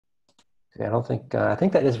Yeah, I don't think, I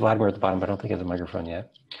think that is Vladimir at the bottom, but I don't think he has a microphone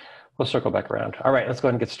yet. We'll circle back around. All right, let's go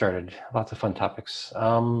ahead and get started. Lots of fun topics.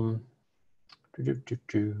 All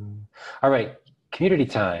right, community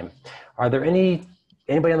time. Are there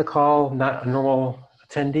anybody on the call, not a normal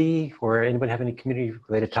attendee, or anybody have any community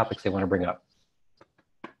related topics they want to bring up?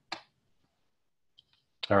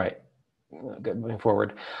 All right, good, moving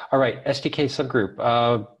forward. All right, SDK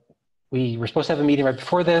subgroup. We were supposed to have a meeting right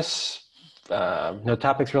before this. No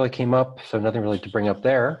topics really came up, so nothing really to bring up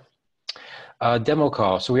there. Demo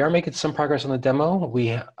call. So we are making some progress on the demo.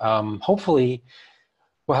 We hopefully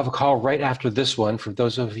we'll have a call right after this one for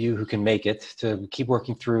those of you who can make it to keep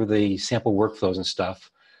working through the sample workflows and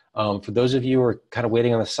stuff. For those of you who are kind of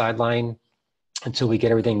waiting on the sideline until we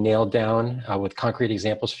get everything nailed down with concrete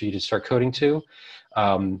examples for you to start coding to.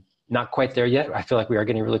 Not quite there yet. I feel like we are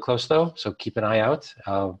getting really close though, so keep an eye out.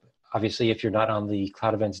 Obviously, if you're not on the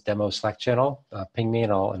Cloud Events demo Slack channel, ping me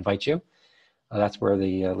and I'll invite you. That's where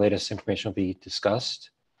the latest information will be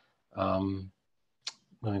discussed.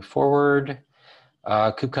 Moving forward,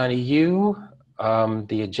 KubeCon EU,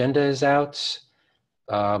 the agenda is out.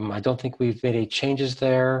 I don't think we've made any changes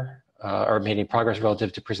there or made any progress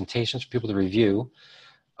relative to presentations for people to review.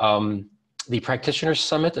 The Practitioner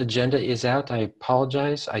Summit agenda is out. I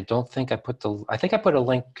apologize. I don't think I put I think I put a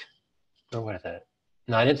link, or what is that?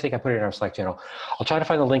 No, I didn't think I put it in our Slack channel. I'll try to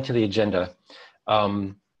find the link to the agenda.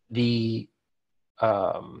 The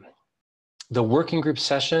working group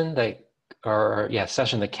session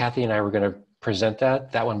session that Kathy and I were going to present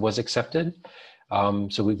that one was accepted.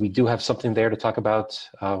 So we do have something there to talk about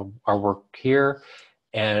our work here,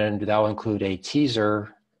 and that will include a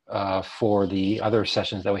teaser for the other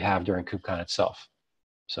sessions that we have during KubeCon itself.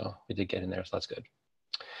 So we did get in there, so that's good.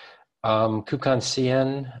 KubeCon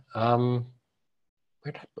CN,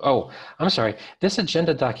 I'm sorry. This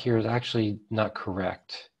agenda doc here is actually not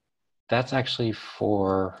correct. That's actually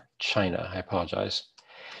for China. I apologize.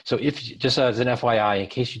 So if, just as an FYI, in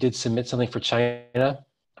case you did submit something for China,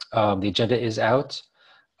 the agenda is out.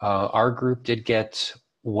 Our group did get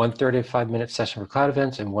one 35-minute session for Cloud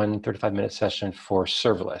Events and one 35-minute session for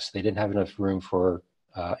Serverless. They didn't have enough room for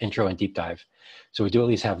intro and deep dive. So we do at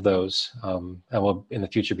least have those. And we'll, in the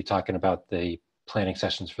future, be talking about the planning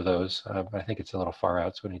sessions for those. But I think it's a little far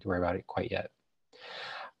out, so we don't need to worry about it quite yet.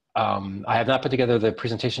 I have not put together the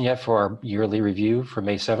presentation yet for our yearly review for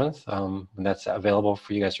May 7th. When that's available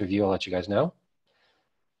for you guys to review, I'll let you guys know.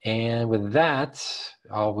 And with that,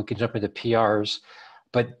 we can jump into PRs.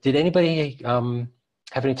 But did anybody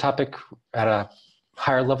have any topic at a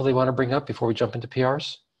higher level they want to bring up before we jump into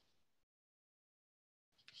PRs?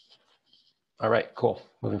 All right, cool.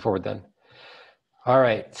 Moving forward then. All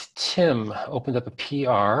right, Tim opened up a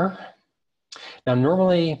PR. Now,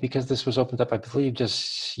 normally, because this was opened up, I believe,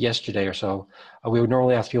 just yesterday or so, we would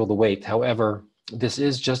normally ask people to wait. However, this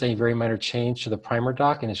is just a very minor change to the primer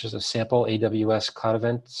doc, and it's just a sample AWS Cloud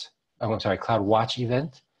event. Oh, I'm sorry, CloudWatch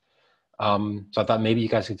event. So I thought maybe you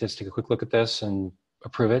guys could just take a quick look at this and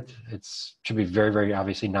approve it. It should be very, very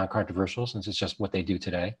obviously non-controversial since it's just what they do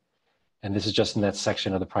today. And this is just in that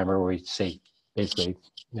section of the primer where we say basically,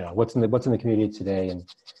 you know, what's in the community today, and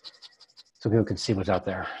so people can see what's out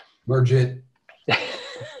there. Merge it.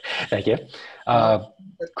 Thank you.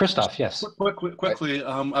 Christoph, yes. Quickly,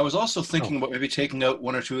 I was also thinking about maybe taking out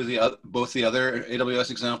one or two of both the other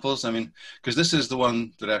AWS examples. I mean, because this is the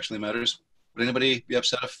one that actually matters. Would anybody be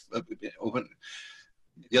upset if open?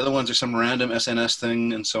 The other ones are some random SNS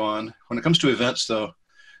thing and so on. When it comes to events, though,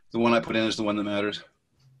 the one I put in is the one that matters.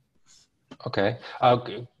 Okay.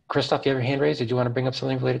 Christoph, you have your hand raised. Did you want to bring up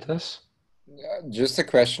something related to this? Just a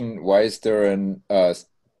question. Why is there an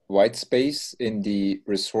white space in the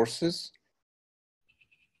resources?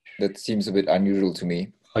 That seems a bit unusual to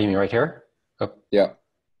me. Oh, you mean right here? Oh. Yeah.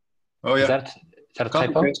 Oh, yeah. Is that a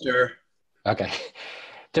typo? Okay.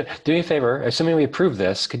 Do me a favor. Assuming we approve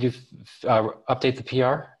this, could you update the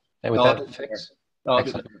PR and with that fix?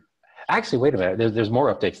 Excellent. Actually, wait a minute. There's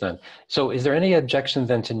more updates then. So is there any objection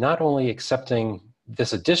then to not only accepting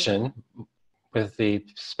this addition with the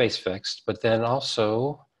space fixed, but then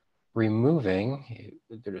also removing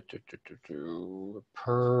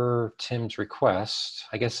per Tim's request,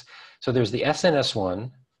 I guess. So there's the SNS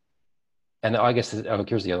one, and I guess,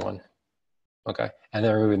 here's the other one. Okay, and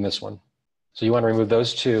then removing this one. So you want to remove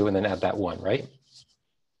those two and then add that one, right?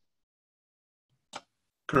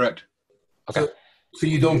 Correct. Okay. So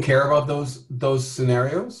you don't care about those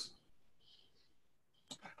scenarios?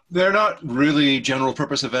 They're not really general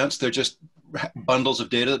purpose events. They're just bundles of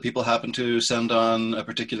data that people happen to send on a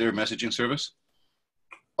particular messaging service.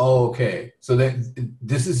 Oh, okay. So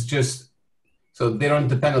this is just, so they don't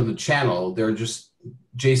depend on the channel. They're just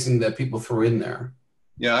JSON that people throw in there.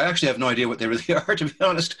 Yeah, I actually have no idea what they really are, to be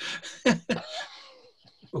honest.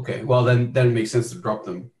 Okay, well then it makes sense to drop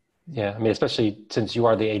them. Yeah, I mean, especially since you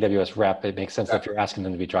are the AWS rep, it makes sense that if you're asking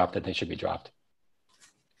them to be dropped, that they should be dropped.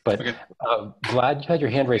 But Okay. Vlad, you had your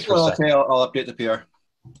hand raised for a Well, second. okay, I'll update the PR.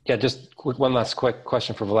 Yeah, just one last quick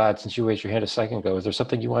question for Vlad. Since you raised your hand a second ago, is there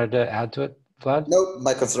something you wanted to add to it, Vlad? No,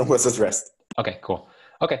 my concern was addressed. Okay, cool.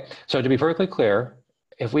 Okay, so to be perfectly clear,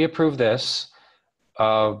 if we approve this,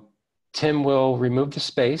 Tim will remove the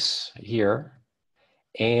space here,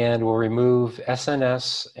 and we'll remove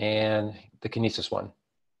SNS and the Kinesis one.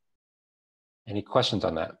 Any questions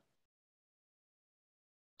on that?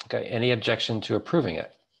 Okay, any objection to approving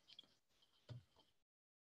it?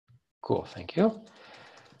 Cool, thank you.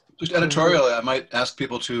 Just editorially, I might ask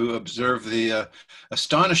people to observe the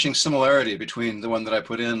astonishing similarity between the one that I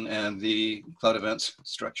put in and the Cloud Events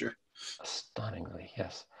structure. Stunningly,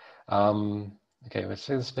 yes. Okay, let's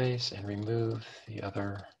save the space and remove the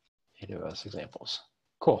other AWS examples.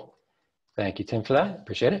 Cool. Thank you, Tim, for that.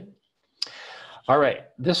 Appreciate it. All right,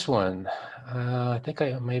 this one, I think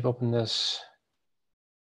I may have opened this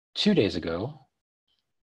 2 days ago.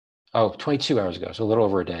 Oh, 22 hours ago, so a little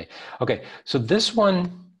over a day. Okay, so this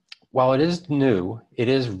one, while it is new, it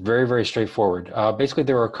is very, very straightforward. Basically,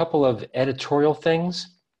 there were a couple of editorial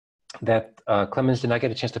things that Clemens did not get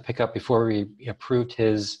a chance to pick up before we approved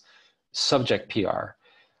his subject PR.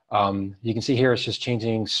 You can see here it's just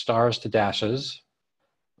changing stars to dashes,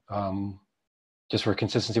 just for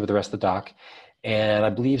consistency with the rest of the doc. And I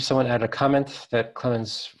believe someone added a comment that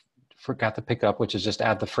Clemens forgot to pick up, which is just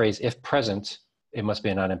add the phrase, if present, it must be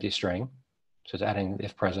a non-empty string. So it's adding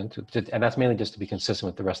if present, and that's mainly just to be consistent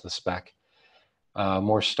with the rest of the spec.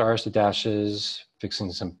 More stars to dashes,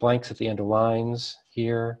 fixing some blanks at the end of lines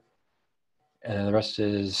here. And then the rest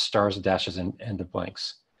is stars to dashes and end of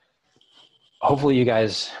blanks. Hopefully you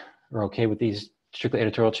guys are okay with these strictly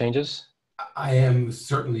editorial changes. I am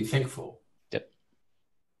certainly thankful. Yep.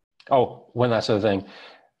 Oh, one last other thing.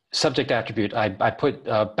 Subject attribute, I put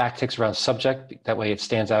backticks around subject. That way it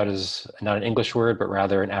stands out as not an English word, but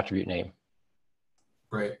rather an attribute name.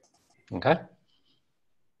 Right. Okay.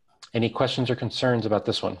 Any questions or concerns about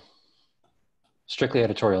this one? Strictly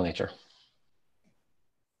editorial nature.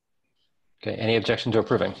 Okay, any objection to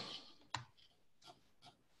approving?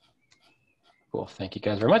 Cool, thank you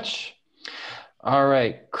guys very much. All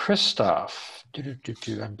right, Christoph,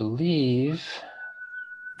 I believe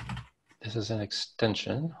this is an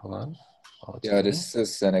extension, hold on. Yeah, this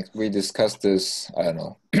is we discussed this, I don't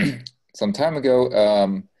know, some time ago.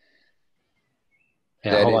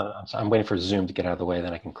 Yeah, hold on, I'm waiting for Zoom to get out of the way,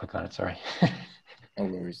 then I can click on it, sorry. No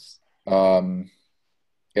worries.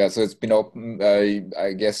 Yeah, so it's been open.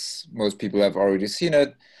 I guess most people have already seen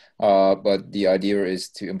it, but the idea is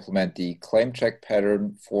to implement the claim check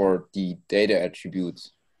pattern for the data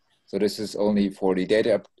attributes. So this is only for the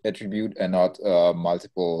data attribute and not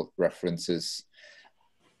multiple references.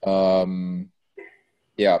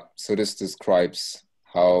 Yeah, so this describes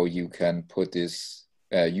how you can put this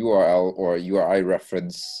URL or URI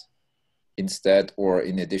reference instead or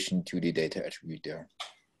in addition to the data attribute there.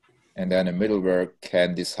 And then a middleware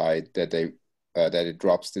can decide that that it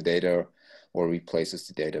drops the data or replaces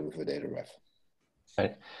the data with a data ref.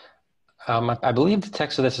 Right. I believe the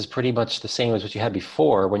text of this is pretty much the same as what you had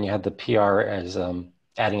before when you had the PR as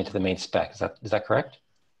adding it to the main spec. Is that correct?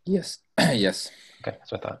 Yes. Yes. Okay,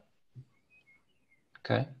 that's what I thought.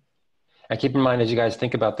 Okay. And keep in mind as you guys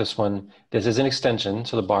think about this one, this is an extension,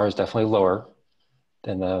 so the bar is definitely lower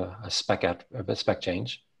than a spec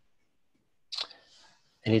change.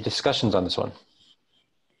 Any discussions on this one?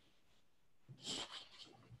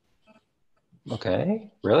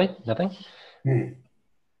 Okay, really? Nothing? I'm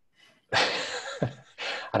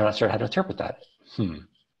not sure how to interpret that.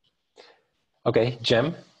 Okay,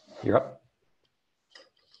 Jem, you're up.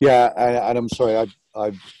 Yeah, and I'm sorry,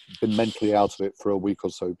 I've been mentally out of it for a week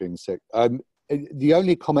or so being sick. The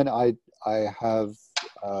only comment I have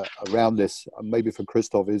around this, maybe for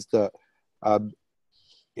Christoph, is that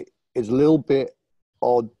it's a little bit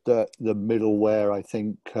odd that the middleware, I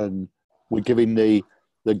think, we're giving the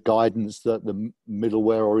guidance that the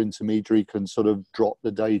middleware or intermediary can sort of drop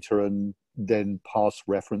the data and then pass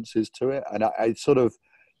references to it. And I sort of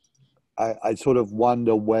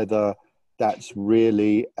wonder whether that's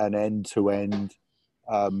really an end-to-end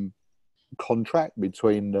contract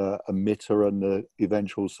between the emitter and the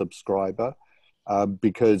eventual subscriber,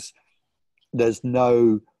 because there's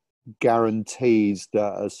no guarantees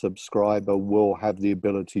that a subscriber will have the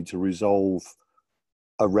ability to resolve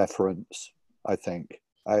a reference. I think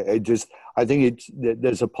there's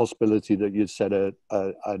a possibility that you'd set a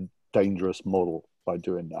dangerous model. by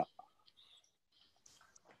doing that.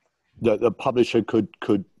 The publisher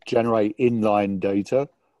could generate inline data,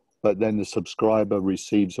 but then the subscriber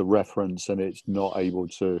receives a reference and it's not able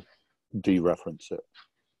to dereference it.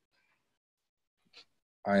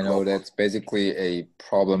 I know that's basically a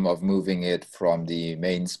problem of moving it from the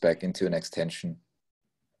main spec into an extension.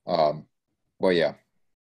 Well, yeah.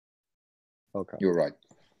 Okay. You're right.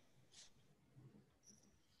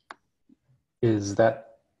 Is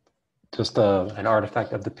that just an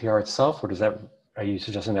artifact of the PR itself, or are you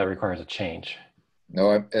suggesting that requires a change?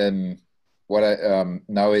 No,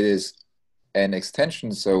 now it is an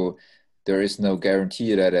extension, so there is no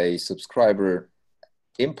guarantee that a subscriber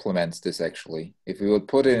implements this actually. If we would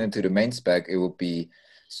put it into the main spec, it would be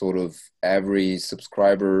sort of every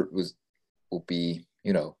subscriber would be,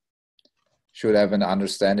 should have an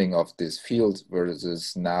understanding of this field,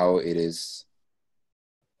 versus now it is,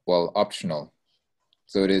 well, optional.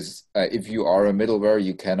 So it is, if you are a middleware,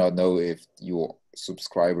 you cannot know if your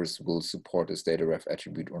subscribers will support this data ref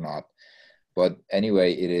attribute or not. But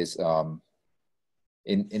anyway, it is,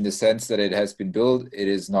 in the sense that it has been built, it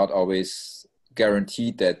is not always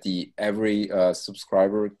guaranteed that every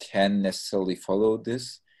subscriber can necessarily follow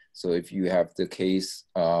this. So if you have the case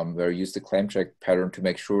where you use the claim check pattern to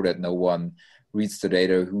make sure that no one reads the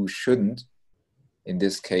data who shouldn't, in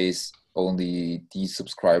this case, only the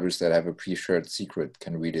subscribers that have a pre-shared secret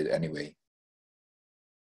can read it anyway.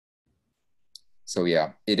 So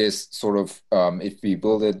yeah, it is sort of, if we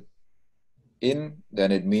build it in,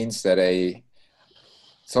 then it means that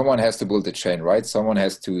someone has to build the chain, right? Someone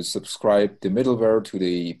has to subscribe the middleware to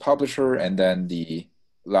the publisher and then the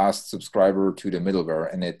last subscriber to the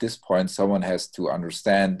middleware. And at this point, someone has to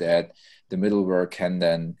understand that the middleware can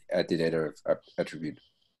then add the data attribute.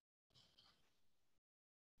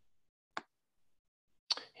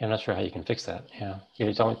 Yeah, I'm not sure how you can fix that. Yeah, you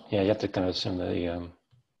have to kind of assume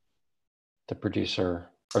the producer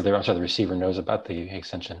or the receiver knows about the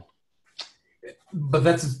extension. But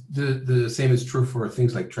that's the same is true for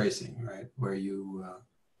things like tracing, right? Where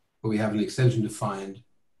we have an extension defined,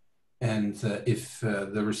 and if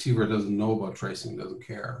the receiver doesn't know about tracing, doesn't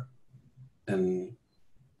care, then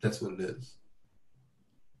that's what it is.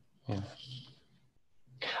 Yeah.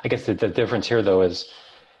 I guess the difference here, though, is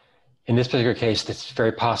in this particular case, it's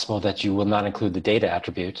very possible that you will not include the data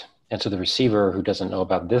attribute. And so the receiver who doesn't know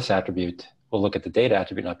about this attribute will look at the data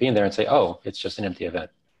attribute not being there and say, oh, it's just an empty event.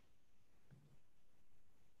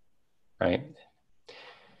 Right?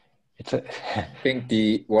 I think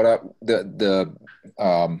the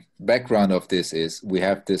background of this is we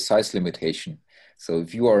have this size limitation. So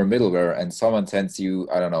if you are a middleware and someone sends you,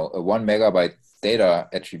 I don't know, a 1 megabyte data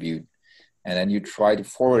attribute, and then you try to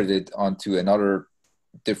forward it onto another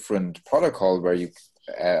different protocol where you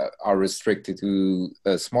are restricted to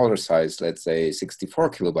a smaller size, let's say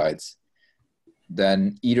 64 kilobytes,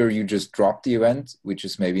 then either you just drop the event, which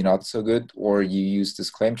is maybe not so good, or you use this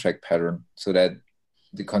claim check pattern so that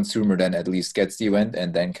the consumer then at least gets the event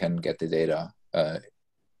and then can get the data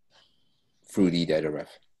through the data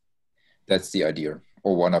ref. That's the idea,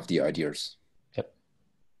 or one of the ideas. Yep.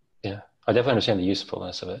 Yeah, I definitely understand the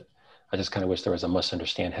usefulness of it. I just kind of wish there was a must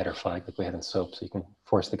understand header flag like we had in SOAP, so you can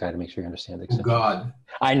force the guy to make sure you understand the extension. Oh God.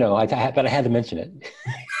 I know, but I had to mention it.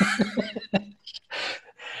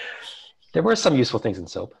 There were some useful things in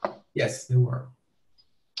SOAP. Yes, there were.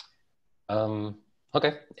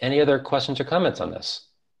 Okay, any other questions or comments on this?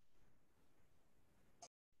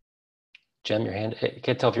 Jem, your hand, I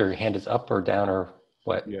can't tell if your hand is up or down or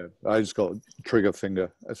what. Yeah, I just got a trigger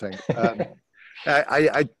finger, I think.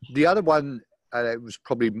 The other one, and it was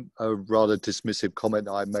probably a rather dismissive comment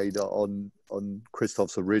I made on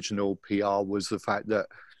Christoph's original PR, was the fact that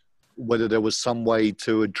whether there was some way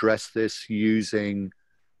to address this using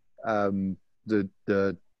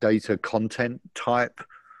the data content type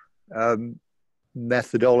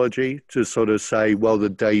methodology to sort of say, well, the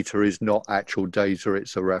data is not actual data,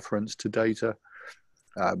 it's a reference to data.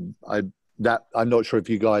 I'm not sure if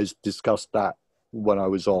you guys discussed that when I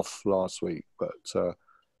was off last week, but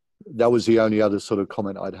that was the only other sort of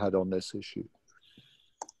comment I'd had on this issue.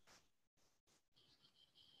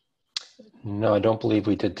 No, I don't believe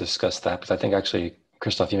we did discuss that, because I think actually,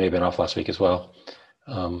 Christoph, you may have been off last week as well.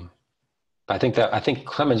 I think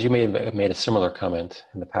Clemens, you may have made a similar comment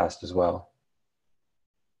in the past as well.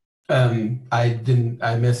 I didn't.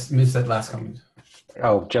 I missed that last comment.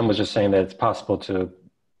 Oh, Jem was just saying that it's possible to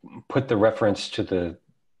put the reference to the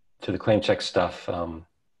claim check stuff or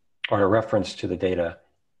a reference to the data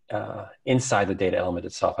inside the data element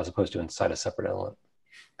itself, as opposed to inside a separate element.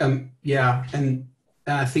 Yeah, and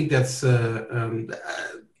I think that's.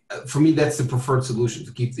 for me, that's the preferred solution,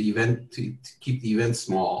 to keep the event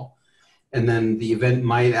small, and then the event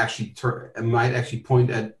might actually point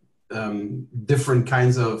at different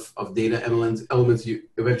kinds of data elements you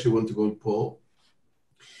eventually want to go and pull.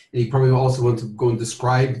 And you probably also want to go and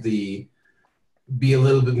be a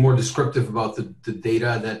little bit more descriptive about the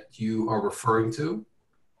data that you are referring to.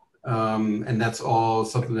 And that's all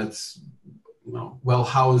something that's well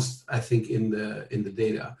housed, I think, in the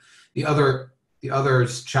data. The other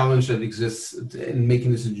challenge that exists in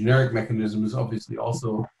making this a generic mechanism is obviously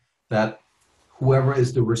also that whoever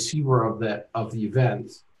is the receiver of the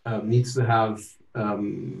event needs to have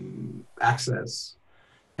access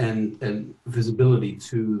and visibility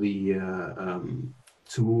to the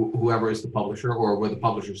to whoever is the publisher, or where the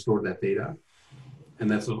publisher stored that data, and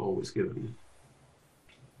that's not always given.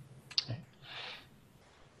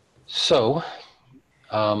 So,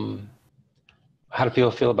 how do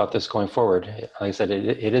people feel about this going forward? Like I said,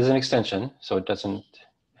 it is an extension, so it doesn't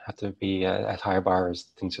have to be as high a bar as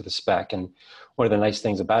things to the spec. And one of the nice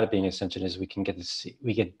things about it being an extension is we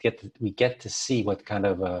get to see what kind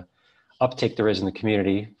of uptake there is in the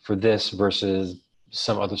community for this versus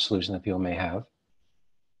some other solution that people may have.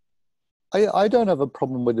 I don't have a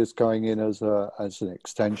problem with this going in as an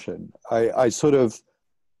extension.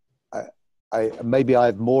 Maybe I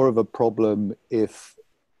have more of a problem if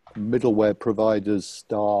middleware providers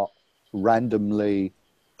start randomly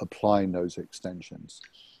applying those extensions,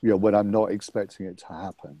 when I'm not expecting it to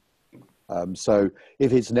happen. So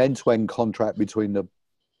if it's an end-to-end contract between the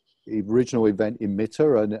original event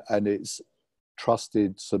emitter and its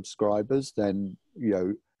trusted subscribers, then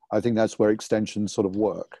I think that's where extensions sort of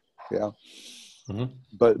work. Yeah. Mm-hmm.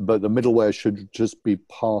 But the middleware should just be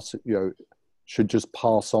should just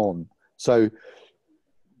pass on. So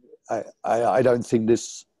I don't think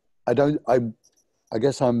this. I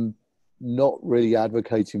guess I'm not really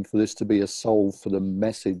advocating for this to be a solve for the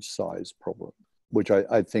message size problem, which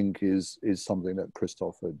I think is something that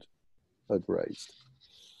Christoph had raised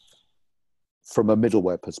from a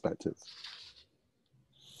middleware perspective.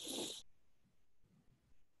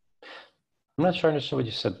 I'm not sure I understood what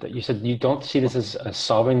you said. That you said you don't see this as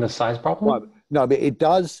solving the size problem? No, but it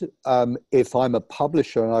does. If I'm a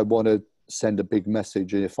publisher and I want to send a big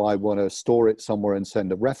message, and if I want to store it somewhere and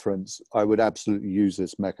send a reference, I would absolutely use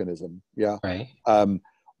this mechanism. Yeah. Right.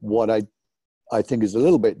 What I think is a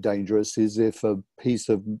little bit dangerous is if a piece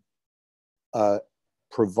of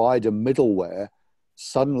provider middleware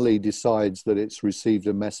suddenly decides that it's received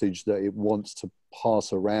a message that it wants to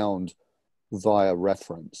pass around via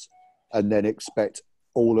reference, and then expect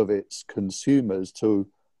all of its consumers to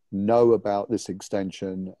know about this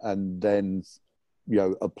extension and then,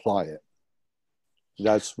 apply it.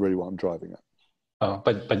 That's really what I'm driving at. Oh,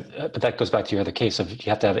 but that goes back to your other case of you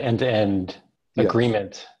have to have end-to-end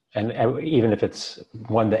agreement, and even if it's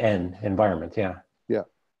one-to-N environment. Yeah. Yeah.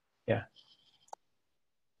 Yeah.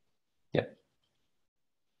 Yeah.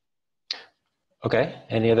 Okay.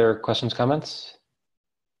 Any other questions, comments?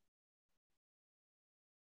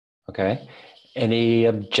 Okay. Any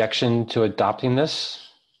objection to adopting this?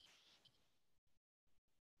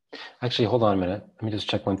 Actually, hold on a minute. Let me just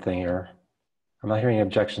check one thing here. I'm not hearing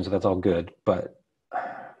objections, so that's all good, but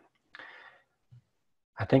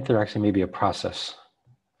I think there actually may be a process.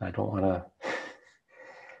 I don't want to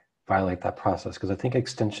violate that process because I think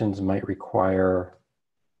extensions might require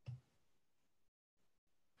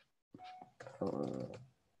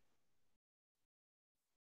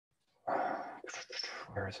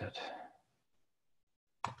where is it?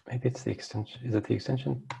 Maybe it's the extension. Is it the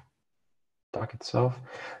extension doc itself?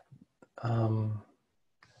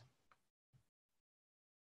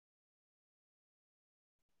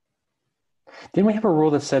 Didn't we have a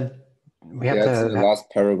rule that said we have to? It's the last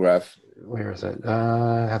paragraph. Where is it?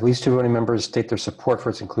 Have at least 2 voting members state their support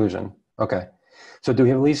for its inclusion. Okay. So do we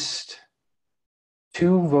have at least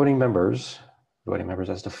 2 voting members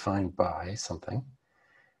as defined by something?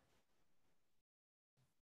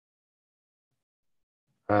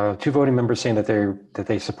 2 voting members saying that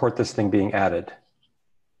they support this thing being added.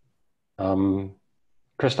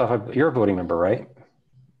 Christoph, you're a voting member, right?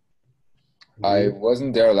 I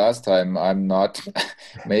wasn't there last time. I'm not.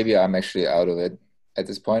 Maybe I'm actually out of it at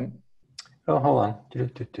this point. Oh, hold on.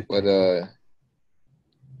 But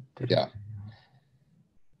yeah.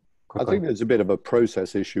 I think there's a bit of a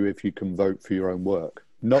process issue if you can vote for your own work.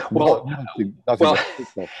 The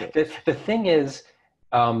thing is,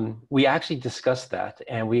 we actually discussed that,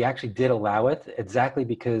 and we actually did allow it exactly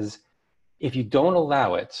because if you don't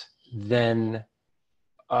allow it, then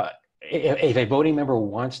if a voting member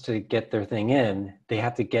wants to get their thing in, they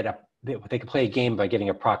have to they can play a game by getting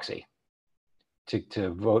a proxy.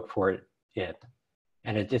 to vote for it in.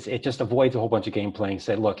 And it just avoids a whole bunch of game playing.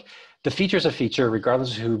 Say, look, the feature's a feature,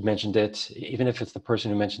 regardless of who mentioned it. Even if it's the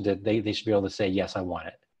person who mentioned it, they should be able to say, yes, I want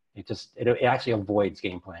it. It actually avoids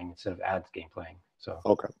game playing instead of adds game playing. So,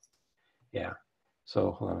 Okay. Yeah.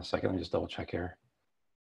 So hold on a second, let me just double check here.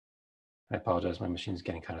 I apologize, my machine's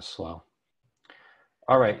getting kind of slow.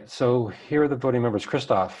 All right, so here are the voting members.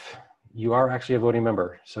 Christoph, you are actually a voting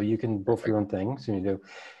member, so you can vote for your own thing, so you do.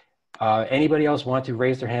 Anybody else want to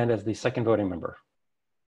raise their hand as the second voting member?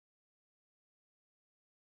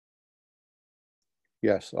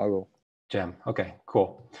 Yes, I will. Jem, okay,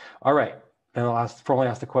 cool. All right, then I'll formally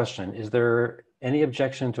ask the question. Is there any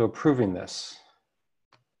objection to approving this?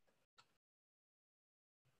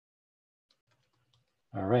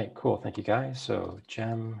 All right, cool, thank you guys. So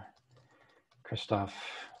Jem, Christoph,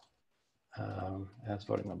 as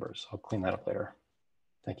voting members. I'll clean that up later.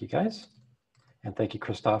 Thank you guys. And thank you,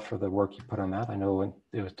 Christoph, for the work you put on that. I know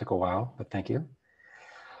it took a while, but thank you.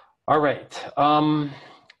 All right,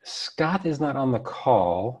 Scott is not on the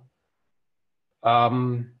call.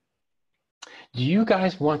 Do you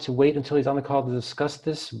guys want to wait until he's on the call to discuss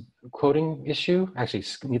this quoting issue? Actually,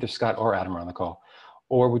 neither Scott or Adam are on the call.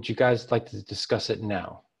 Or would you guys like to discuss it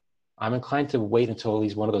now? I'm inclined to wait until at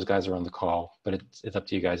least one of those guys are on the call, but it's up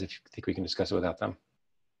to you guys if you think we can discuss it without them.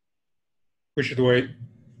 We should wait.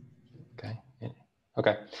 Okay.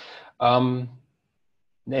 Okay.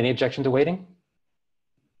 Any objection to waiting?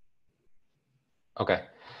 Okay.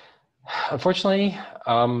 Unfortunately,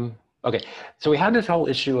 okay. So we had this whole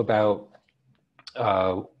issue about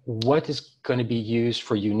what is going to be used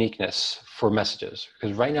for uniqueness for messages,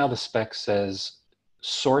 because right now the spec says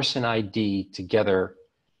source and ID together.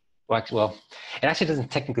 Well, it actually doesn't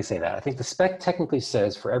technically say that. I think the spec technically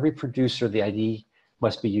says for every producer, the ID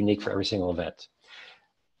must be unique for every single event.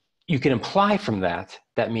 You can imply from that,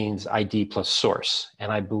 that means ID plus source. And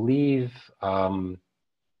I believe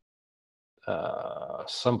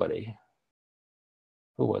somebody,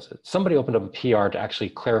 who was it? Somebody opened up a PR to actually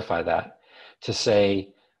clarify that, to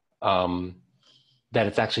say that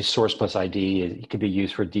it's actually source plus ID. It could be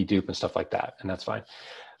used for dedupe and stuff like that, and that's fine.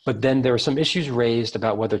 But then there were some issues raised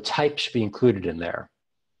about whether type should be included in there.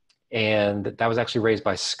 And that was actually raised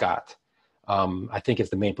by Scott. I think it's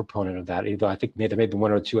the main proponent of that, although I think there may be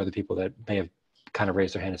one or two other people that may have kind of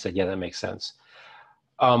raised their hand and said, yeah, that makes sense.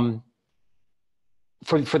 For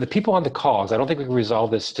the people on the calls, I don't think we can resolve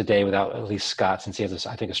this today without at least Scott, since he has,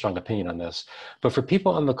 I think, a strong opinion on this. But for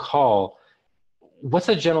people on the call, what's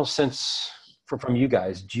the general sense from you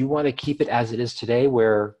guys? Do you want to keep it as it is today,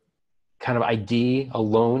 where kind of ID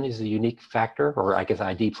alone is the unique factor, or I guess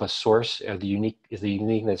ID plus source is the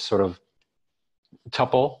uniqueness sort of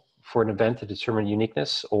tuple for an event to determine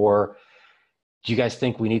uniqueness? Or do you guys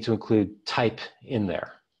think we need to include type in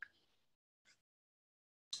there?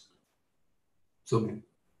 So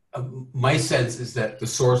my sense is that the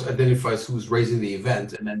source identifies who's raising the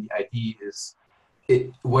event, and then the ID is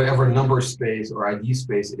whatever number space or ID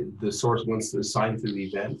space the source wants to assign to the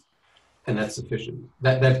event. And that's sufficient.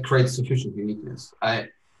 That creates sufficient uniqueness.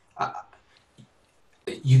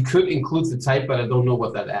 You could include the type, but I don't know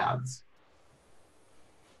what that adds.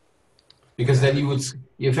 Because then you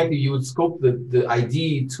would scope the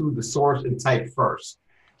ID to the source and type first,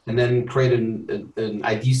 and then create an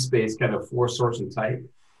ID space kind of for source and type,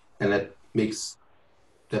 and that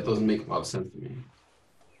doesn't make a lot of sense to me.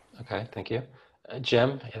 Okay, thank you.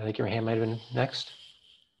 Jem, I think your hand might have been next.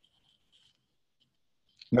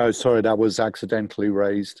 No, sorry, that was accidentally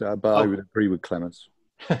raised, but I would agree with Clemens.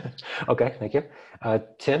 Okay, thank you.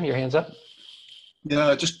 Tim, your hand's up.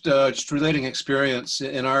 Yeah, just relating experience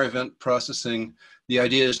in our event processing. The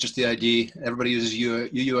idea is just the ID. Everybody uses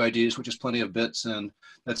UUIDs, which is plenty of bits, and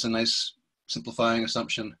that's a nice simplifying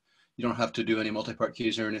assumption. You don't have to do any multi-part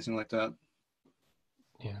keys or anything like that.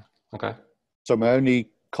 Yeah. Okay. So my only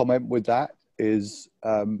comment with that is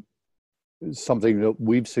something that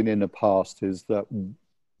we've seen in the past is that.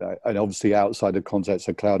 And obviously outside the context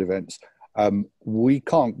of cloud events, we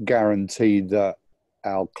can't guarantee that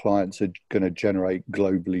our clients are going to generate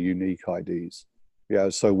globally unique IDs. Yeah,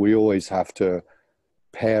 so we always have to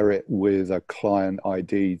pair it with a client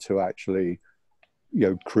ID to actually,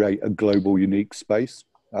 create a global unique space.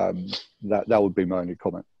 That would be my only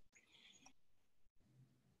comment.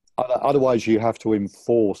 Otherwise, you have to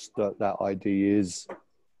enforce that ID is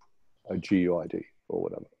a GUID or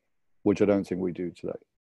whatever, which I don't think we do today.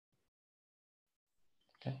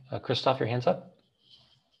 Okay, Christoph, your hand's up.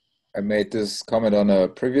 I made this comment on a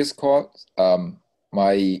previous call.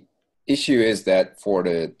 My issue is that for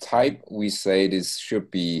the type, we say this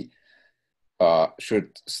should be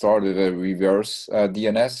should start with a reverse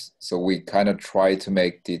DNS. So we kind of try to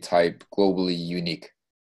make the type globally unique.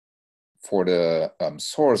 For the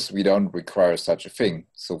source, we don't require such a thing.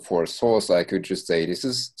 So for a source, I could just say this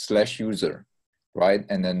is /user, right?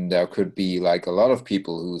 And then there could be like a lot of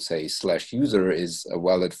people who say /user is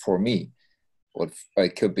valid for me. Or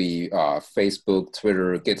it could be Facebook,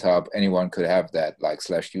 Twitter, GitHub, anyone could have that, like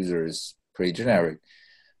 /user is pretty generic.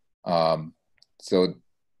 So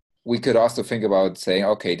we could also think about saying,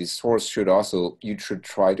 okay, the source should also, you should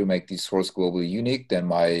try to make the source globally unique, then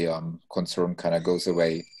my concern kind of goes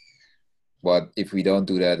away. But if we don't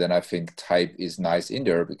do that, then I think type is nice in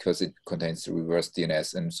there because it contains the reverse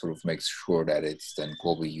DNS and sort of makes sure that it's then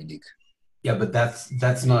globally unique. Yeah, but that's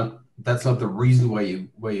not the reason why you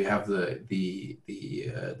have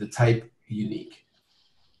the type unique.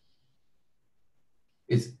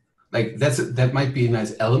 It's like that might be a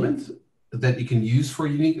nice element that you can use for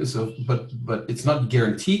uniqueness, but it's not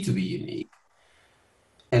guaranteed to be unique.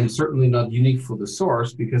 And certainly not unique for the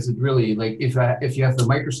source, because it really, like if you have the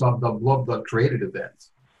Microsoft.blob.created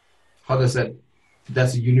event, how does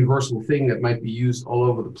that's a universal thing that might be used all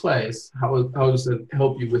over the place. How does that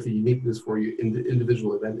help you with the uniqueness for you in the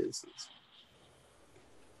individual event instance?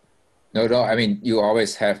 No, I mean, you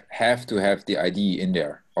always have to have the ID in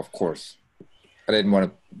there, of course. I didn't want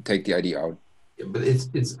to take the ID out. Yeah, but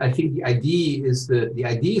I think the ID is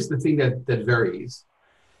the thing that varies.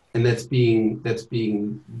 And that's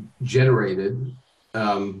being generated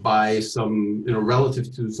by some,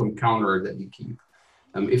 relative to some counter that you keep,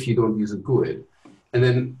 if you don't use a GUID, and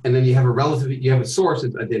then you have a source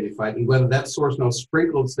that's identified, and whether that source now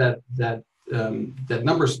sprinkles that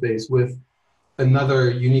number space with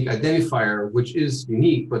another unique identifier, which is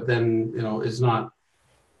unique, but then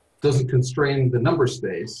doesn't constrain the number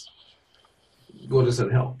space. What does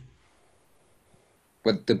that help?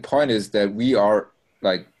 But the point is that we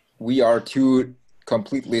are two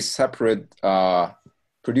completely separate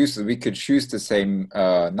producers. We could choose the same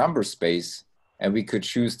number space, and we could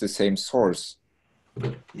choose the same source.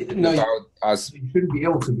 No, you shouldn't be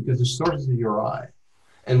able to, because the source is a URI,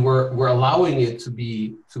 and we're allowing it to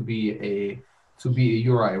be a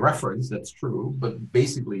URI reference. That's true, but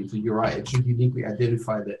basically it's a URI. It should uniquely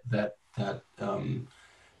identify the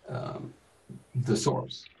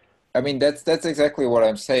source. I mean, that's exactly what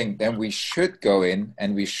I'm saying. Then we should go in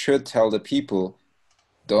and we should tell the people,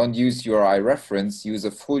 don't use URI reference, use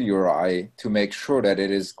a full URI to make sure that it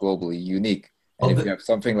is globally unique. And if you have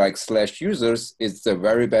something like /users, it's a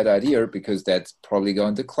very bad idea because that's probably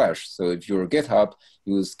going to clash. So if you're GitHub,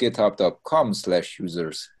 use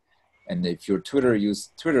github.com/users. And if you're Twitter,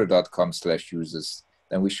 use twitter.com/users.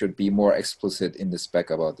 Then we should be more explicit in the spec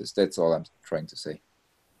about this. That's all I'm trying to say.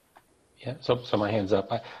 Yeah, so my hand's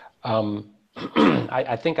up.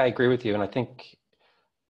 I think I agree with you, and I think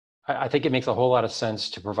it makes a whole lot of sense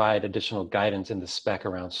to provide additional guidance in the spec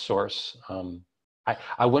around source.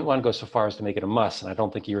 I wouldn't want to go so far as to make it a must, and I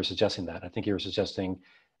don't think you were suggesting that. I think you were suggesting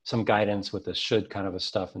some guidance with the should kind of a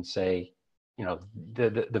stuff and say,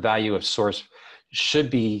 the value of source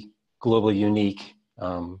should be globally unique,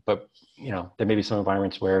 but there may be some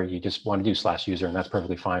environments where you just want to do /user, and that's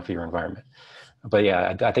perfectly fine for your environment. But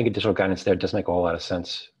yeah, I think additional guidance there does make a whole lot of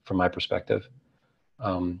sense from my perspective.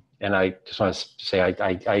 And I just want to say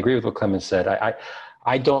I agree with what Clemens said.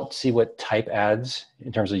 I don't see what type adds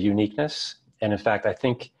in terms of uniqueness. And in fact, I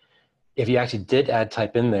think if you actually did add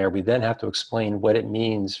type in there, we then have to explain what it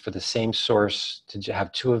means for the same source to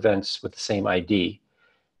have two events with the same ID,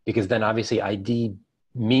 because then obviously ID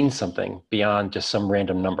means something beyond just some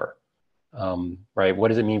random number. Right? What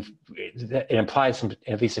does it mean? It implies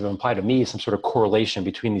at least it implied to me, some sort of correlation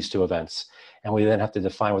between these two events. And we then have to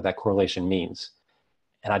define what that correlation means.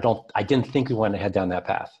 And I didn't think we wanted to head down that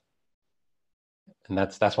path. And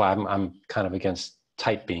that's why I'm kind of against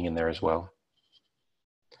type being in there as well.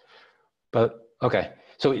 But okay,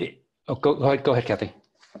 so go ahead, Kathy.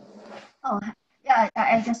 Oh, yeah,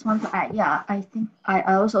 I just want to add, yeah, I think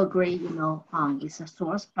I also agree, it's a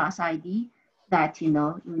source plus ID that,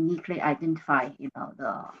 uniquely identify,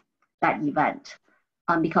 that event.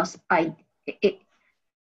 Because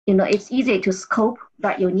it's easy to scope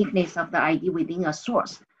that uniqueness of the ID within a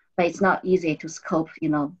source, but it's not easy to scope,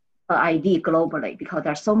 an ID globally because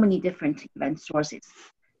there are so many different event sources.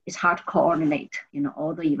 It's hard to coordinate,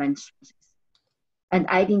 all the event sources. And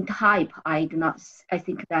adding type, I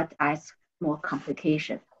think that adds more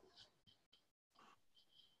complication.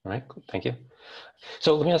 All right, cool. Thank you.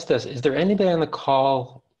 So let me ask this. Is there anybody on the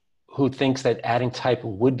call who thinks that adding type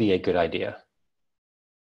would be a good idea?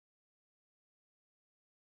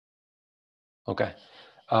 Okay.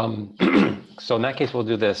 So in that case, we'll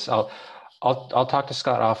do this. I'll talk to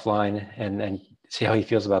Scott offline and see how he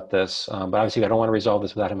feels about this. But obviously, I don't want to resolve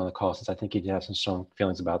this without him on the call, since I think he has some strong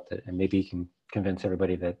feelings about it, and maybe he can convince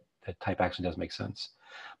everybody that type action does make sense.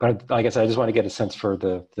 But like I said, I just want to get a sense for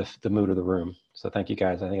the mood of the room. So thank you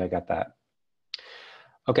guys. I think I got that.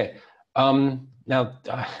 Okay. Now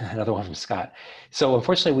another one from Scott. So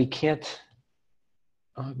unfortunately, we can't.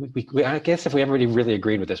 I guess if we everybody really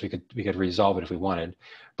agreed with this, we could resolve it if we wanted.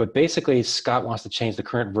 But basically, Scott wants to change the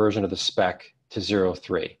current version of the spec to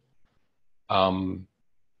 0.3.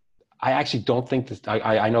 I actually don't think this.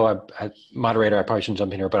 I know moderator, I probably shouldn't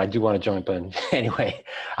jump in here, but I do want to jump in anyway.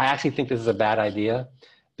 I actually think this is a bad idea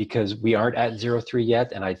because we aren't at 0.3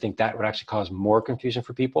 yet, and I think that would actually cause more confusion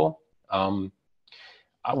for people.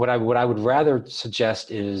 What I would rather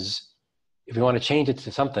suggest is, if we want to change it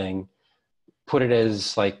to something, put it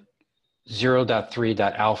as like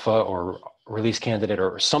 0.3.alpha or release candidate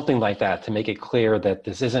or something like that, to make it clear that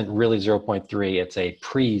this isn't really 0.3, it's a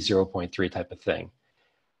pre-0.3 type of thing.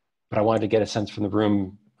 But I wanted to get a sense from the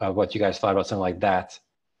room of what you guys thought about something like that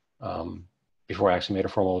before I actually made a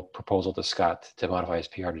formal proposal to Scott to modify his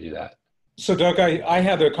PR to do that. So Doug, I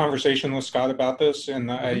had a conversation with Scott about this, and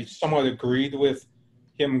I somewhat agreed with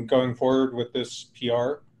him going forward with this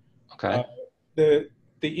PR. Okay. The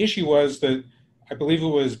issue was that I believe it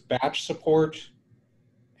was batch support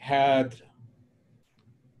had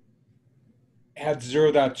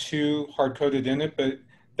 0.2 hard-coded in it, but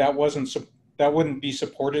that wouldn't be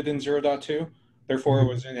supported in 0.2. Therefore, it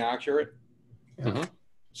was inaccurate. Mm-hmm.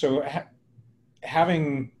 So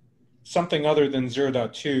having something other than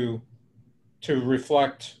 0.2 to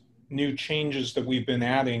reflect new changes that we've been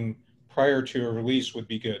adding prior to a release would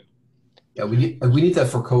be good. Yeah, we need that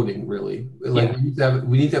for coding, really. Like, yeah.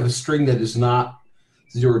 we need to have a string that is not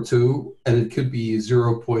 0.2, and it could be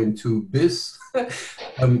 0.2 bis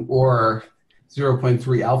or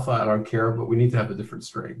 0.3 alpha. I don't care, but we need to have a different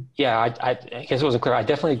string. Yeah, I guess it wasn't clear. I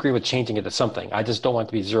definitely agree with changing it to something. I just don't want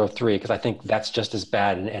it to be 0.3 because I think that's just as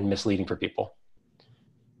bad and misleading for people.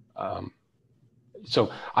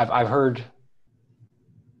 So I've heard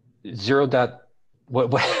 0.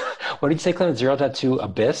 What did you say, Clement? 0.2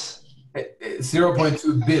 abyss?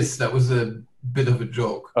 0.2 bis. That was a bit of a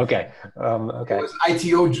joke. Okay. Okay. It was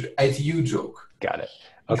ITU joke. Got it.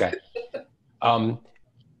 Okay.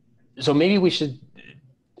 So maybe we should.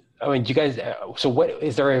 I mean, do you guys? So what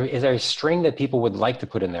is there? Is there a string that people would like to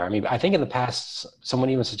put in there? I mean, I think in the past someone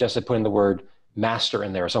even suggested putting the word master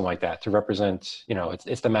in there or something like that to represent. You know,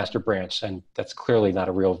 it's the master branch, and that's clearly not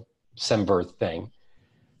a real Semver thing.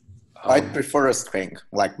 I'd prefer a string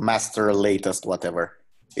like master latest whatever.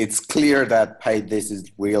 It's clear that, hey, this is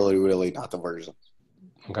really, really not a version.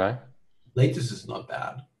 Okay. Latest is not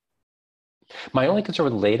bad. My only concern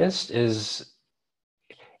with latest is,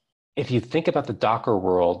 if you think about the Docker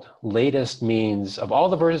world, latest means of all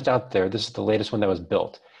the versions out there, this is the latest one that was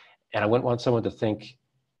built. And I wouldn't want someone to think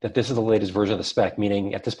that this is the latest version of the spec,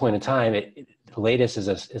 meaning at this point in time, the latest is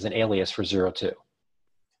an alias for 0.2.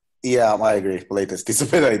 Yeah, I agree. Latest is a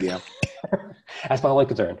bad idea. That's my only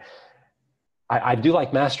concern. I do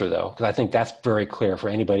like master though, because I think that's very clear for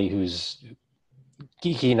anybody who's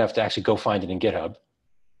geeky enough to actually go find it in GitHub.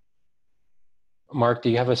 Mark, do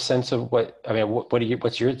you have a sense of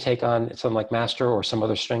what's your take on something like master or some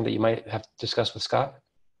other string that you might have discussed with Scott?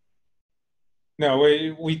 No,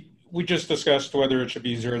 we just discussed whether it should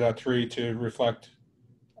be 0.3 to reflect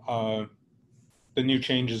the new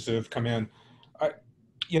changes that have come in.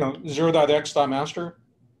 0.x.master.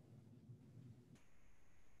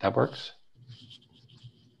 That works.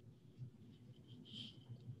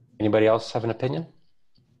 Anybody else have an opinion?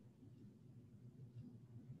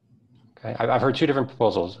 Okay, I've heard two different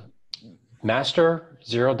proposals. Master,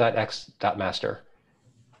 0.x.master.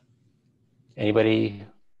 Anybody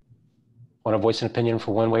want to voice an opinion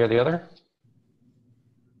for one way or the other?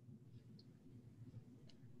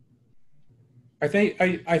 I think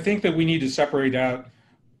that we need to separate out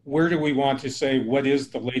where do we want to say what is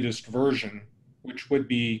the latest version, which would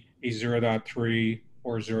be a 0.3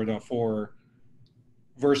 or 0.4,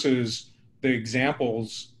 versus the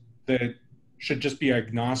examples that should just be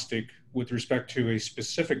agnostic with respect to a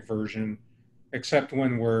specific version, except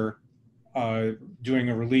when we're doing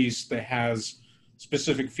a release that has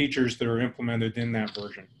specific features that are implemented in that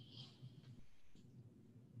version.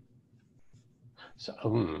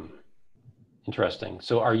 So, interesting.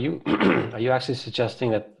 So are you are you actually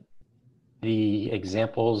suggesting that the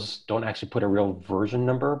examples don't actually put a real version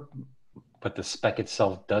number, but the spec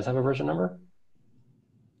itself does have a version number?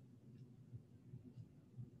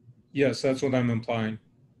 Yes, that's what I'm implying.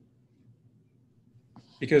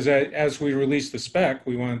 Because as we release the spec,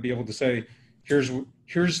 we want to be able to say, here's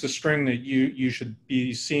here's the string that you should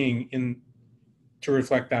be seeing to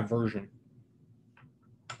reflect that version.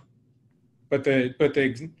 But all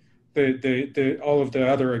of the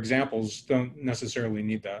other examples don't necessarily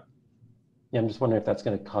need that. Yeah, I'm just wondering if that's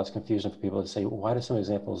going to cause confusion for people to say, well, why do some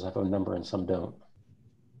examples have a number and some don't?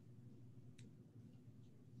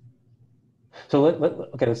 So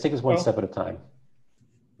okay, let's take this one step at a time,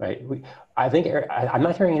 right? I think I'm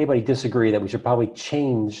not hearing anybody disagree that we should probably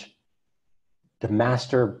change the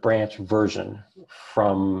master branch version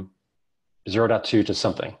from 0.2 to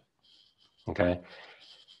something, okay?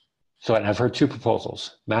 So I've heard two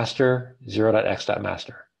proposals, master,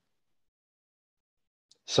 0.x.master.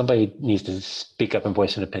 Somebody needs to speak up and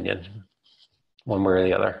voice an opinion, one way or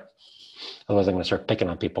the other. Otherwise I'm gonna start picking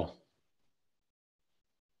on people.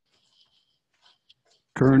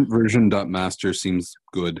 Current version.master seems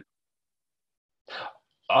good.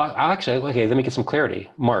 Actually, okay, let me get some clarity.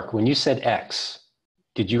 Mark, when you said X,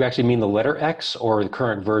 did you actually mean the letter X or the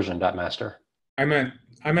current version.master? I meant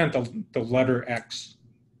the letter X,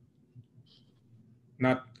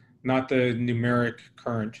 not the numeric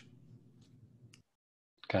current.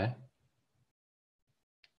 Okay.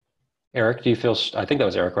 Eric, do you feel, I think that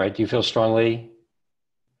was Eric, right? Do you feel strongly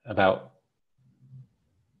about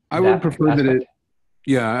I would prefer that it,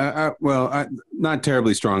 yeah, well, not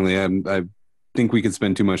terribly strongly. I think we could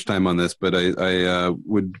spend too much time on this, but I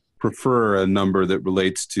would prefer a number that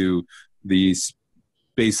relates to the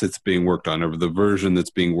space that's being worked on, or the version that's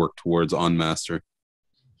being worked towards on master.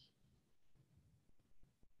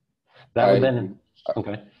 That would then,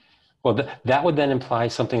 okay. Well, that would then imply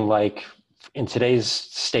something like, in today's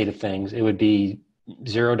state of things, it would be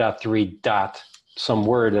 0.3 dot some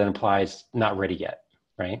word that implies not ready yet,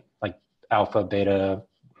 right? Like alpha, beta,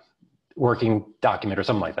 working document or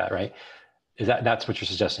something like that, right? That's what you're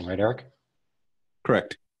suggesting, right, Eric?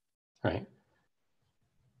 Correct. Right.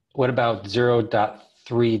 What about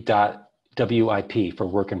 0.3 WIP for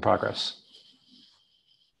work in progress?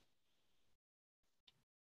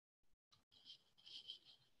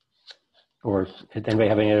 Or did anybody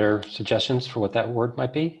have any other suggestions for what that word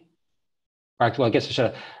might be? All right, well, I guess I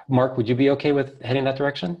should. Mark, would you be okay with heading that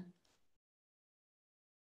direction?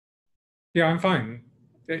 Yeah, I'm fine.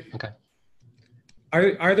 Okay.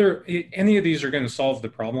 Either any of these are going to solve the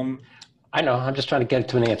problem. I know, I'm just trying to get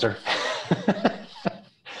to an answer.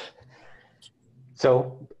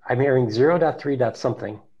 So I'm hearing 0.3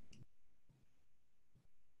 something.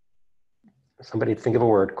 Somebody think of a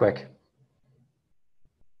word, quick.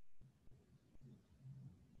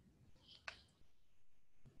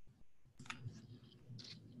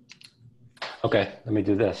 Okay, let me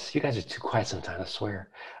do this. You guys are too quiet sometimes, I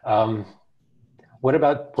swear. What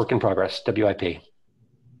about work in progress, WIP?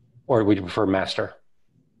 Or would you prefer master?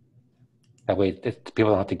 That way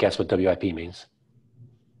people don't have to guess what WIP means.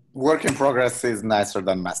 Work in progress is nicer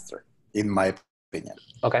than master, in my opinion.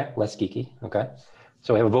 Okay, less geeky, okay.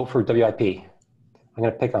 So we have a vote for WIP. I'm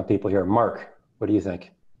gonna pick on people here. Mark, what do you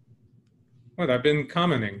think? What, I've been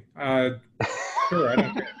commenting. Sure, I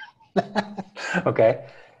don't care. Okay.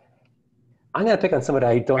 I'm going to pick on somebody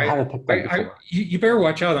I haven't picked on before. You better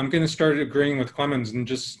watch out. I'm going to start agreeing with Clemens and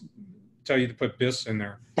just tell you to put BIS in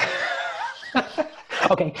there.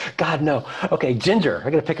 Okay, God, no. Okay, Ginger,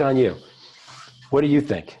 I'm going to pick on you. What do you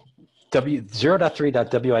think?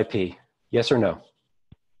 0.3.WIP, yes or no?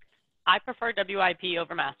 I prefer WIP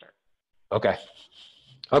over master. Okay.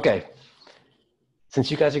 Okay.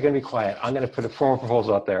 Since you guys are going to be quiet, I'm going to put a formal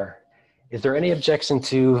proposal out there. Is there any objection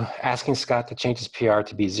to asking Scott to change his PR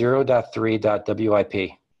to be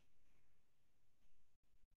 0.3.WIP?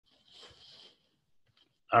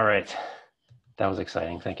 All right. That was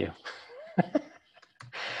exciting. Thank you.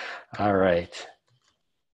 All right.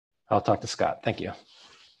 I'll talk to Scott. Thank you.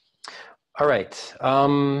 All right.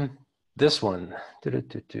 This one.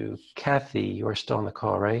 Kathy, you are still on the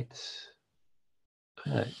call, right?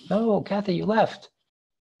 No, Kathy, you left.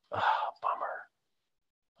 Oh, bummer.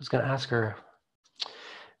 I was going to ask her.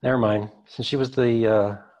 Never mind. Since she was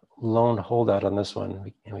the lone holdout on this one,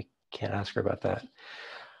 we can't ask her about that.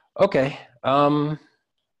 Okay. Let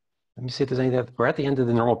me see if there's anything. We're at the end of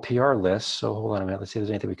the normal PR list, so hold on a minute. Let's see if there's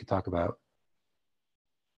anything we could talk about.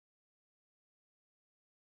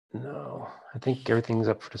 No, I think everything's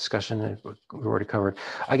up for discussion. We've already covered.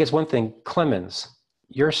 I guess one thing, Clemens,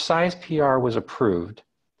 your size PR was approved,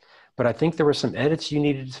 but I think there were some edits you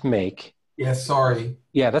needed to make. Yeah, sorry.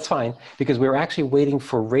 Yeah, that's fine, because we were actually waiting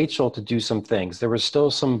for Rachel to do some things. There was still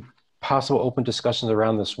some possible open discussions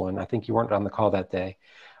around this one. I think you weren't on the call that day.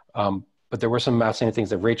 But there were some outstanding things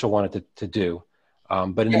that Rachel wanted to do.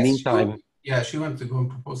 But in the meantime, Yeah, she wanted to go and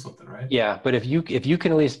propose something, right? Yeah, but if you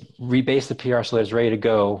can at least rebase the PR so that it's ready to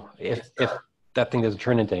go, if that thing doesn't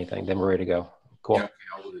turn into anything, then we're ready to go. Cool. Yeah, okay,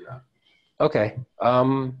 I will do that. Okay.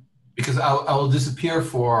 Because I will disappear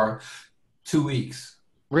for 2 weeks.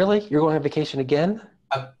 Really? You're going on vacation again?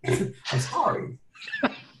 I'm sorry.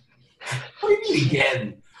 What do you mean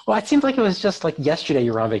again? Well, it seems like it was just like yesterday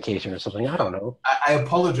you were on vacation or something. I don't know. I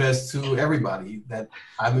apologize to everybody that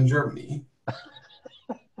I'm in Germany.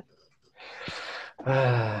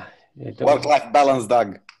 Work-life balance,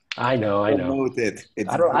 Doug. I know. Promote it.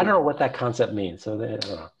 I don't know what that concept means. So I don't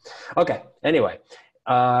know. Okay. Anyway,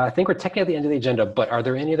 I think we're technically at the end of the agenda, but are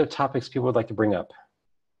there any other topics people would like to bring up?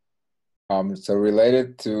 So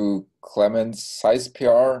related to Clement's size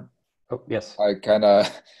PR. Oh, yes. I kind of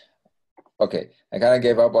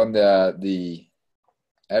gave up on the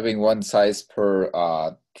having one size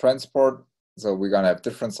per transport. So we're gonna have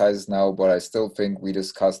different sizes now, but I still think we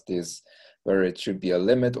discussed this, where it should be a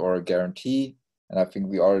limit or a guarantee. And I think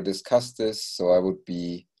we already discussed this. So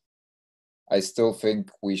I still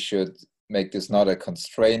think we should make this not a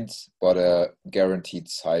constraint, but a guaranteed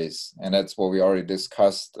size. And that's what we already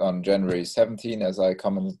discussed on January 17, as I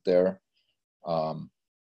commented there,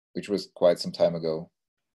 which was quite some time ago.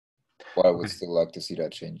 But I would still like to see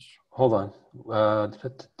that change. Hold on.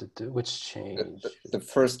 Which change? The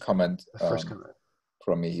first comment,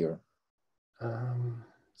 from me here.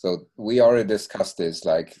 So we already discussed this,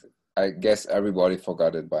 like, I guess everybody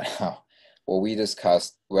forgot it by now. Well, we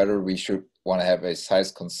discussed whether we should want to have a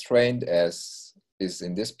size constraint as is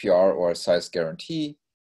in this PR or a size guarantee.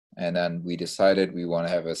 And then we decided we want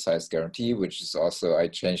to have a size guarantee, which is also, I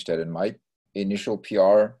changed that in my initial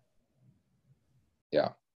PR. Yeah.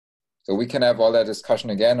 So we can have all that discussion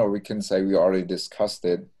again, or we can say we already discussed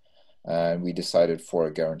it and we decided for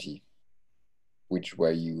a guarantee. Which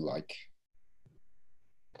way you like?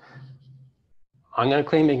 I'm going to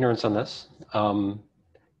claim ignorance on this.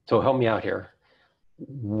 So help me out here.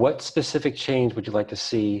 What specific change would you like to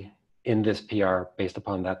see in this PR based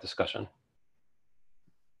upon that discussion?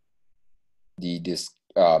 The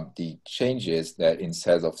change is that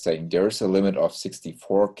instead of saying there's a limit of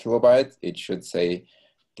 64 kilobytes, it should say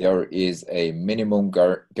there is a minimum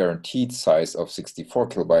guaranteed size of 64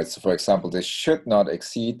 kilobytes. So for example, this should not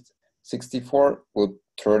exceed 64 would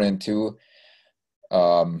turn into,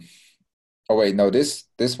 oh wait, no, this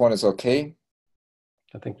one is okay.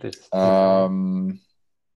 I think this.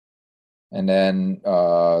 And then,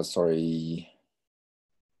 sorry,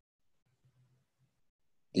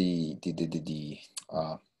 and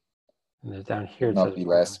down here, not be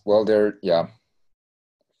less. Well, there, yeah.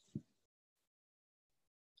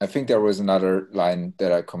 I think there was another line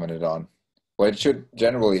that I commented on. Well, it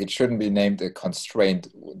shouldn't be named a constraint.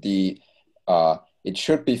 It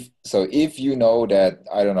should be, so if you know that,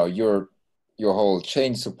 I don't know, your whole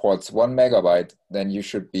chain supports 1 megabyte, then you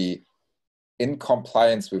should be in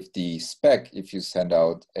compliance with the spec if you send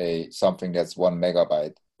out something that's 1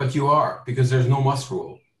 megabyte. But you are, because there's no must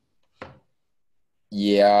rule.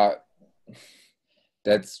 Yeah,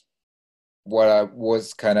 that's what I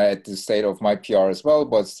was kind of at the state of my PR as well,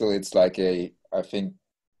 but still it's like I think,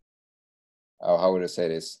 how would I say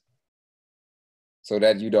this? So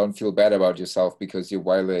that you don't feel bad about yourself because you're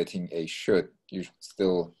violating a should. You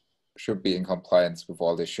still should be in compliance with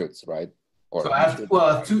all the shoulds, right? Or so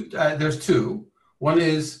there's two. One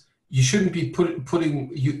is you shouldn't be putting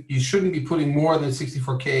more than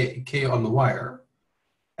 64K on the wire.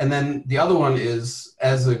 And then the other one is,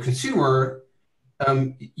 as a consumer,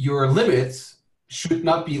 your limits should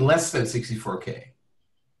not be less than 64K.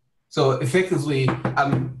 So effectively,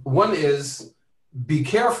 one is be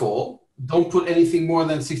careful, don't put anything more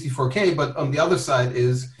than 64K, but on the other side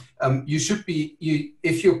is you should be,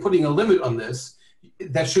 if you're putting a limit on this,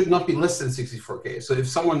 that should not be less than 64K. So if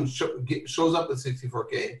someone shows up at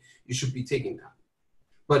 64K, you should be taking that.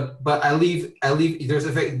 But I leave there's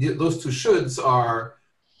those two shoulds are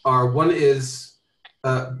one is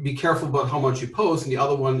be careful about how much you post, and the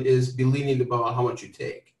other one is be lenient about how much you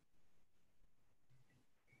take.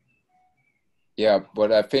 Yeah,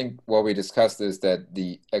 but I think what we discussed is that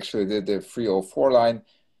the 304 line,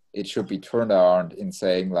 it should be turned around in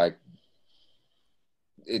saying like,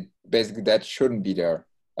 it basically that shouldn't be there.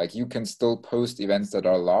 Like you can still post events that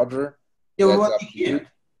are larger. Yeah, well, you can't.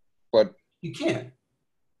 But you can't.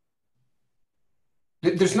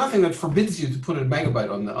 There's nothing that forbids you to put a megabyte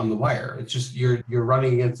on the wire. It's just you're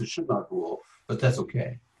running against the should not rule, but that's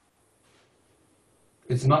okay.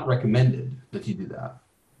 It's not recommended that you do that.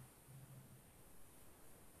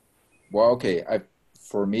 Well, okay.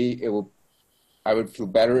 For me, I would feel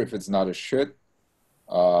better if it's not a should.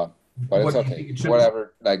 But it's What do you okay. think it should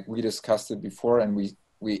Whatever. Like we discussed it before, and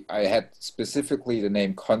I had specifically the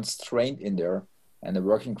name constraint in there, and the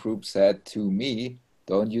working group said to me,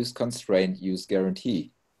 "Don't use constraint, use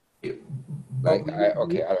guarantee." be? Like But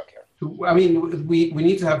okay, I don't care. I mean, we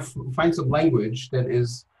need to find some language that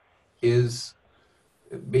is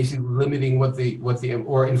basically limiting what the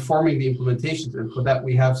or informing the implementations, and for that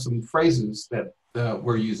we have some phrases that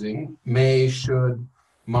we're using: may, should,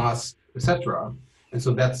 must, etc. And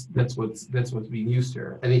so that's what's being used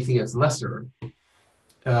here. Anything that's lesser,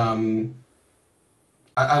 I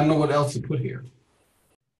don't know what else to put here.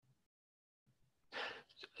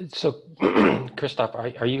 So, Christoph,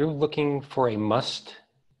 are you looking for a must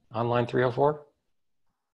on line 304?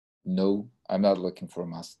 No, I'm not looking for a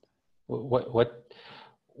must.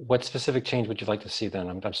 What specific change would you like to see then?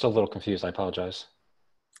 I'm still a little confused. I apologize.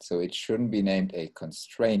 So it shouldn't be named a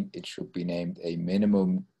constraint. It should be named a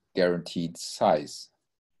minimum guaranteed size.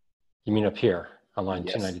 You mean up here on line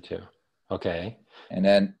Yes. 292? Okay. And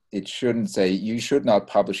then it shouldn't say you should not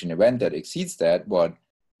publish an event that exceeds that, but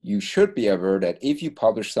you should be aware that if you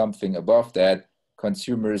publish something above that,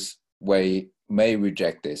 consumers may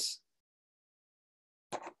reject this.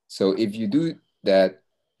 So if you do that,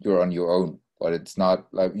 you're on your own, but it's not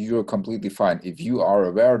like you're completely fine. If you are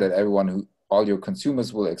aware that all your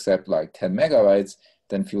consumers will accept like 10 megabytes,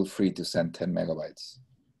 then feel free to send 10 megabytes.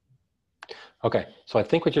 Okay, so I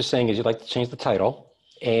think what you're saying is you'd like to change the title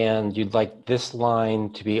and you'd like this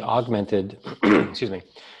line to be augmented, excuse me,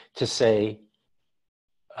 to say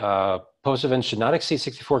post events should not exceed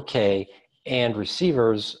 64K and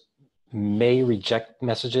receivers may reject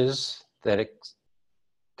messages that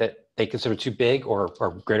they consider too big or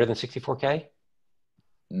greater than 64K?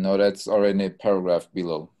 No, that's already in a paragraph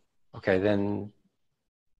below. Okay, then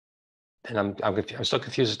I'm still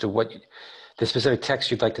confused as to what the specific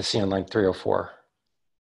text you'd like to see on line 304.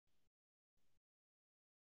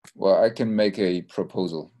 Well, I can make a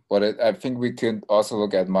proposal, but I think we can also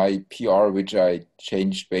look at my PR, which I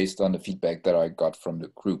changed based on the feedback that I got from the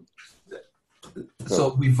group.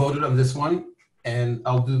 So we voted on this one, and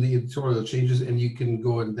I'll do the editorial changes, and you can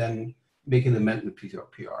go and then make an amendment to your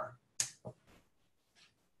PR.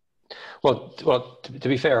 Well, to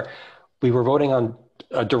be fair, we were voting on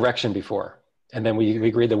a direction before, and then we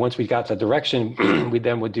agreed that once we got the direction, we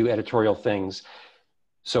then would do editorial things.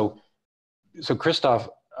 So Christoph,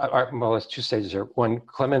 well, there's two stages here. One,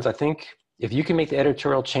 Clemens, I think if you can make the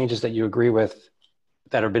editorial changes that you agree with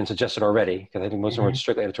that have been suggested already, because I think most of them are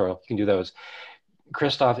strictly editorial, you can do those.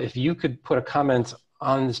 Christoph, if you could put a comment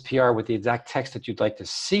on this PR with the exact text that you'd like to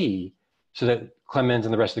see so that Clemens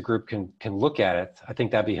and the rest of the group can look at it, I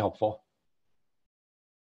think that'd be helpful.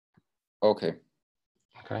 Okay.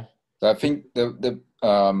 Okay. So I think the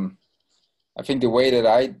way that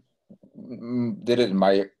I did it in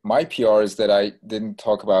my PR is that I didn't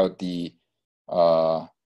talk about the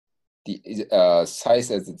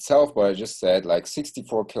size as itself, but I just said like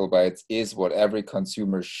 64 kilobytes is what every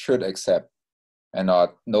consumer should accept, and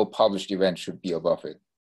no published event should be above it.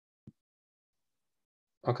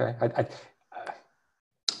 Okay.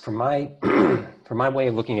 From my way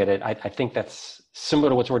of looking at it, I think that's similar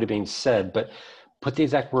to what's already being said, but put the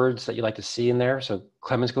exact words that you'd like to see in there so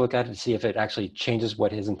Clemens can look at it and see if it actually changes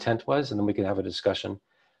what his intent was, and then we can have a discussion.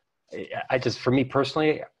 For me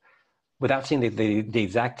personally, without seeing the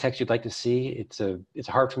exact text you'd like to see, it's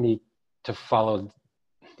hard for me to follow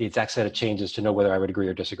the exact set of changes to know whether I would agree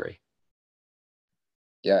or disagree.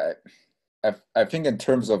 Yeah, I think in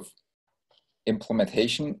terms of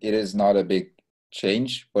implementation, it is not a big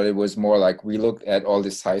change, but it was more like we looked at all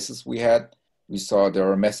the sizes we had. We saw there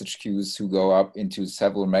are message queues who go up into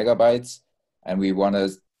several megabytes, and we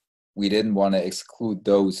didn't want to exclude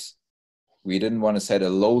those. We didn't want to set a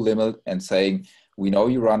low limit and saying, we know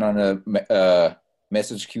you run on a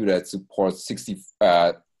message queue that supports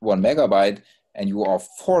 61 megabyte, and you are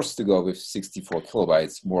forced to go with 64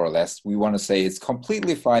 kilobytes, more or less. We want to say it's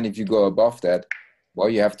completely fine if you go above that. Well,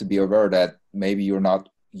 you have to be aware that maybe you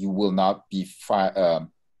will not be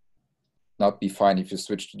fine if you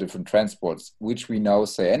switch to different transports, which we now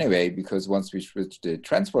say anyway, because once we switch the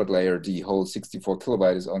transport layer, the whole 64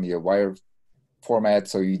 kilobyte is only a wire format,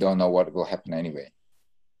 so you don't know what will happen anyway.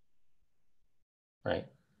 Right.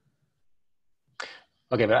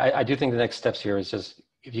 Okay, but I do think the next steps here is just,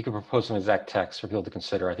 if you could propose some exact text for people to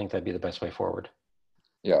consider, I think that'd be the best way forward.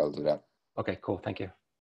 Yeah, I'll do that. Okay, cool, thank you.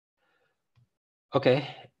 Okay,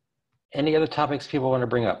 any other topics people want to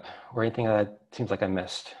bring up or anything that seems like I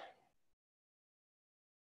missed?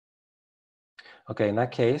 Okay, in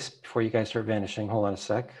that case, before you guys start vanishing, hold on a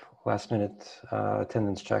sec, last minute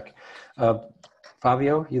attendance check.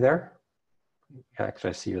 Fabio, you there? Actually,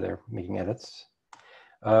 I see you there making edits.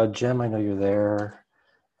 Jem, I know you're there.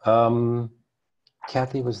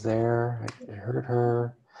 Kathy was there. I heard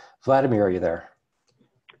her. Vladimir, are you there?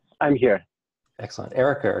 I'm here. Excellent.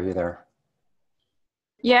 Erica, are you there?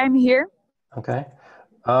 Yeah, I'm here. Okay.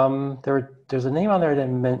 There's a name on there I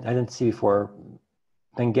didn't see before.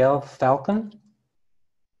 Bengal Falcon.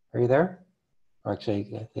 Are you there? Or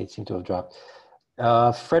actually, they seem to have dropped.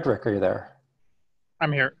 Frederick, are you there?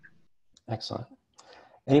 I'm here. Excellent.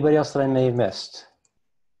 Anybody else that I may have missed?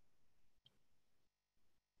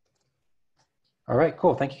 All right,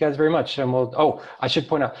 cool. Thank you guys very much. And oh, I should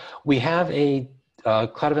point out, we have a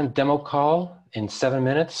Cloud Event demo call in 7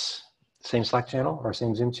 minutes, same Slack channel or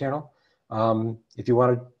same Zoom channel. If you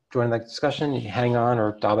want to join that discussion, you hang on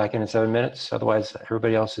or dial back in 7 minutes. Otherwise,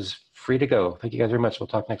 everybody else is free to go. Thank you guys very much. We'll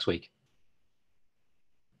talk next week.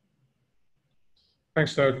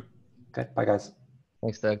 Thanks, Doug. Okay, bye guys.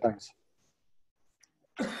 Thanks, Doug. Thanks.